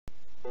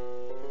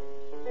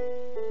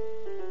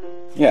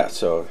Yeah,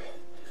 so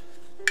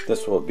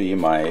this will be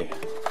my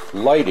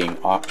lighting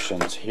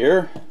options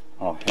here.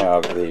 I'll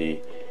have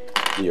the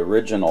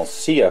original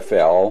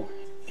CFL,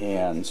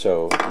 and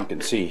so you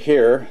can see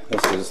here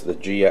this is the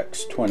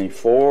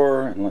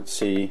GX24, and let's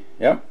see,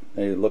 yep,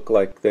 they look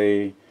like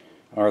they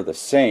are the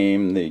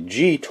same. The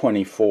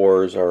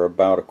G24s are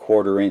about a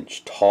 1/4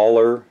 inch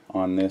taller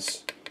on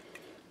this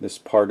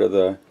part of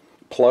the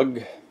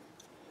plug.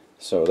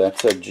 So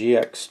that's a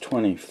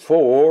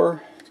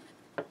GX24.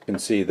 You can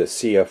see the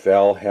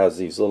CFL has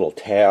these little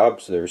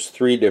tabs. There's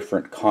 3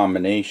 different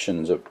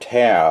combinations of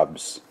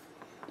tabs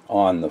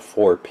on the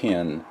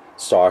 4-pin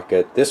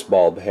socket. This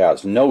bulb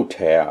has no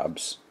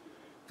tabs.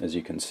 As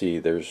you can see,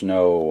 there's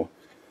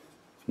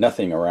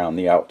nothing around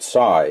the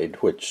outside,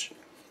 which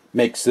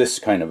makes this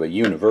kind of a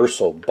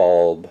universal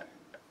bulb,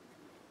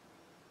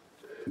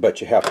 but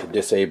you have to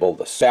disable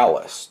the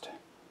ballast.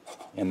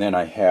 And then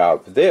I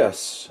have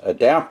this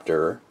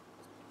adapter,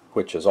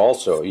 which is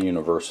also a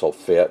universal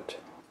fit,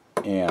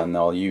 and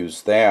I'll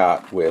use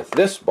that with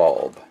this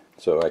bulb.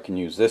 So I can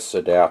use this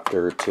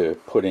adapter to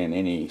put in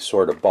any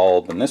sort of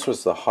bulb, and this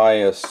was the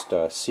highest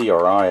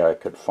CRI I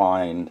could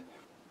find.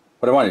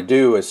 What I want to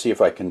do is see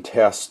if I can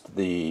test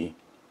the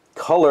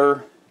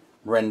color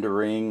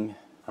rendering.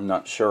 I'm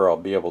not sure I'll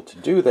be able to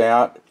do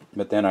that,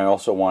 but then I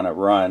also want to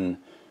run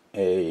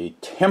a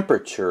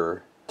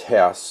temperature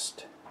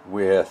test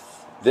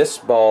with this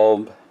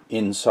bulb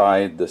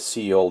inside the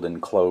sealed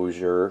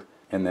enclosure,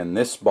 and then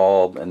this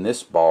bulb and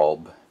this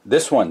bulb.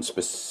 This one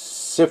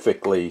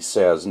specifically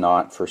says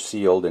not for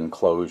sealed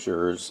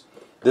enclosures.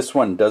 This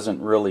one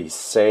doesn't really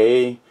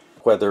say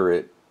whether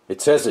it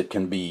says it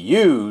can be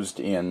used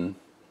in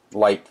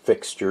light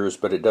fixtures,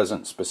 but it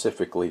doesn't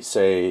specifically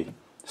say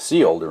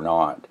sealed or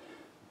not.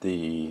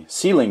 The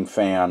ceiling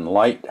fan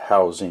light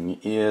housing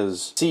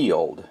is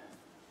sealed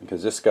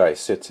because this guy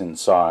sits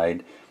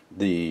inside.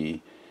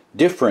 The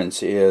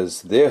difference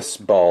is this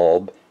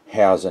bulb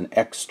has an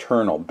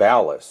external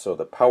ballast, so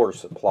the power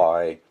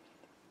supply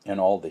and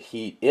all the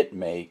heat it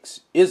makes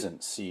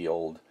isn't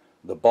sealed.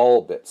 The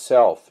bulb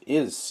itself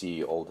is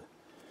sealed,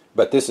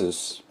 but this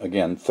is,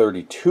 again,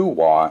 32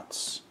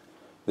 watts.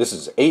 This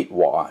is 8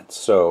 watts,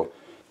 so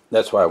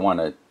that's why I want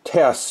to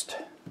test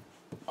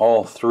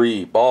all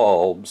 3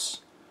 bulbs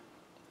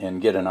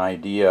and get an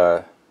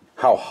idea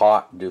how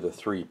hot do the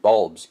 3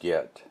 bulbs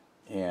get.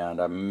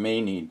 And I may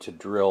need to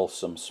drill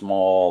some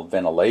small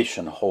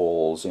ventilation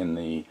holes in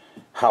the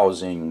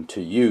housing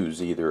to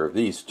use either of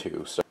these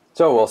 2.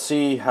 So we'll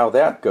see how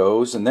that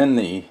goes. And then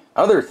the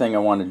other thing I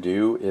want to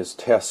do is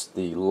test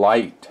the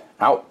light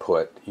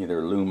output,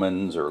 either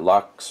lumens or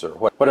lux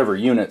or whatever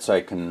units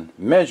I can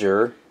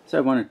measure. So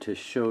I wanted to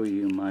show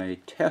you my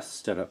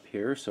test setup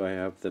here. So I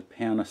have the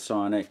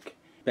Panasonic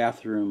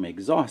bathroom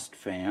exhaust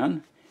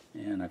fan,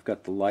 and I've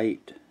got the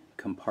light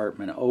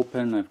compartment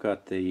open. I've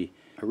got the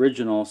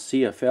original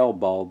CFL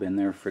bulb in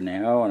there for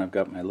now, and I've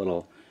got my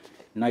little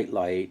night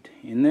light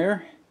in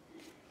there.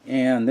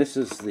 And this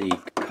is the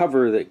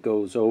cover that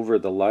goes over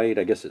the light.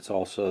 I guess it's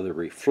also the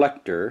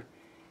reflector.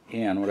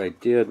 And what I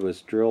did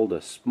was drilled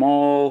a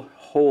small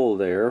hole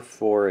there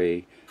for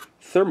a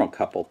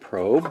thermocouple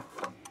probe,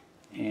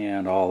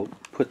 and I'll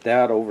put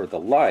that over the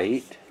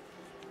light,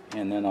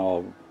 and then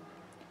I'll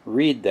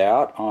read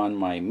that on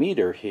my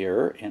meter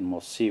here, and we'll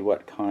see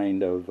what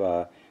kind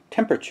of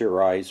temperature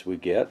rise we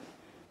get.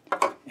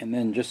 And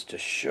then just to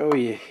show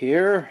you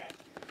here,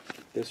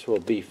 this will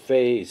be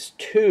phase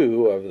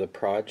 2 of the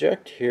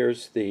project.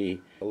 Here's the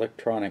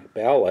electronic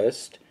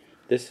ballast.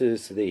 This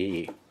is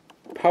the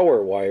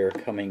power wire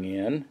coming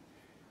in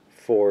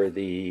for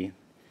the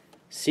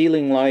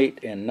ceiling light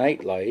and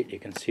night light. You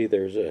can see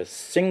there's a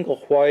single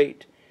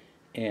white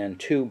and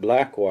 2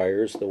 black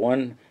wires. The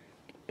one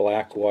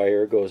black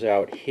wire goes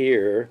out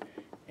here,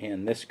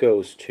 and this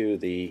goes to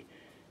the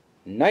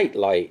night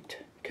light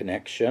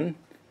connection.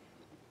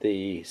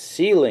 The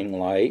ceiling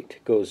light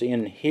goes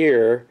in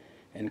here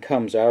and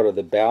comes out of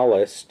the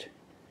ballast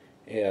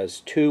as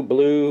 2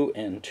 blue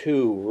and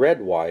 2 red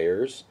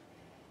wires,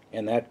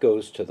 and that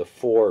goes to the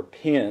 4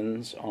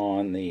 pins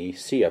on the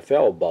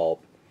CFL bulb.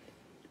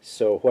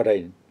 So what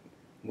I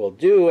will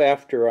do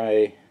after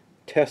I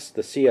test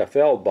the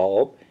CFL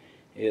bulb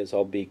is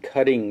I'll be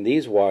cutting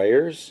these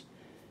wires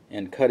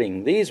and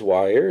cutting these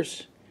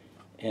wires,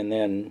 and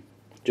then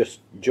just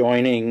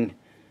joining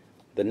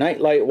the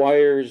nightlight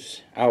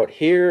wires out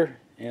here,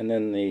 and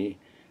then the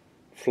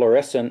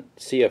fluorescent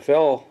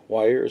CFL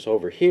wires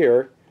over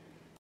here,